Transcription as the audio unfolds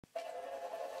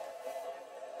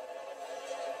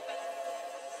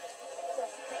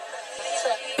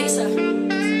Don't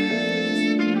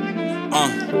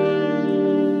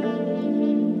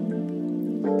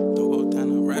go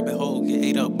down a rabbit hole, get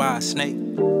ate up by a snake.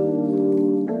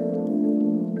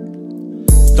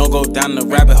 Don't go down the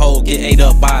rabbit hole, get ate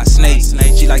up by a snake.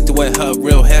 She like to wear her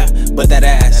real hair, but that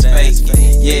ass fake.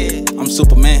 Yeah, I'm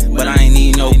Superman, but I ain't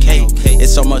need no cape.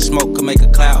 It's so much smoke could make a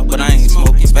cloud, but I ain't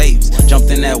smoking vapes. Jumped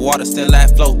in that water, still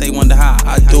at float, they wonder how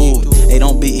I do it. They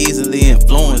don't be easily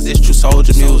influenced, it's true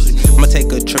soldier music. I'ma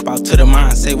take a trip out to the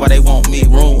mine, say why they want me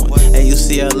ruined. Hey, you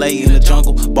see LA in the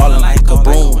jungle, ballin' like a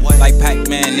broom. Like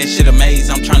Pac-Man, this shit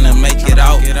amazing, I'm tryna make it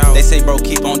out. They say bro,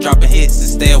 keep on dropping hits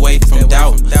and stay away from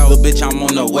doubt. Little bitch, I'm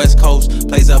on the West Coast,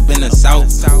 plays up in the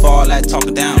South. For all that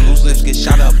talking down, loose lips get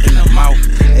shot up in the mouth.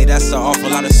 Hey, that's an awful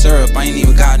lot of syrup, I ain't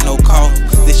even got no cough.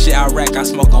 This shit I rack, I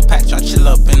smoke on pack, try chill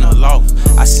up in the loft.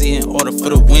 I see in order for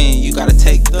the win, you gotta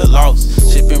take the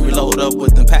loss. Shit been reload up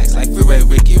with them packs like Freeway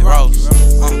Ricky Ross.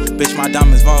 Bitch, my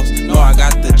diamonds false, know I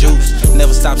got the juice.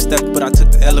 Never stop stepping, but I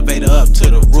took the elevator up to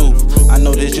the roof. I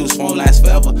know this juice won't last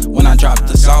forever when I drop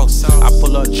the sauce. I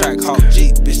pull up track, Hawk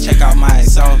Jeep, bitch, check out my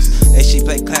exhaust. Hey, she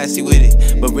play classy with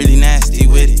it, but really nasty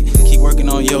with it. Keep working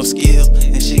on your skills,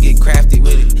 and she get crafty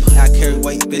with it. I carry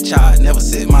weight, bitch, I never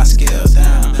sit my scales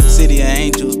down. City of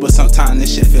angels, but sometimes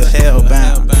this shit feel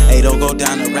hellbound. Hey, don't go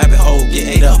down a rabbit hole, get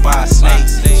ate up by a snake.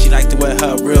 She like to wear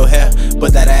her real hair,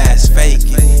 but that ass fake.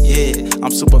 Yeah,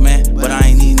 I'm Superman, but I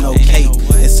ain't need no cape.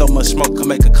 It's so much smoke could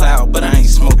make a cloud, but I ain't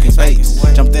smoking vapes.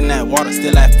 Jumped in that water,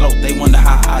 still at float, they wonder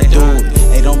how I do it.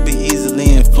 They don't be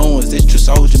easily influenced, it's true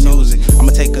soldier music.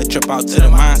 I'ma take a trip out to the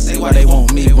mine, say why they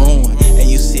want me ruined. And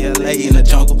you see LA in the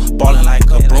jungle, ballin' like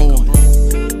a broom.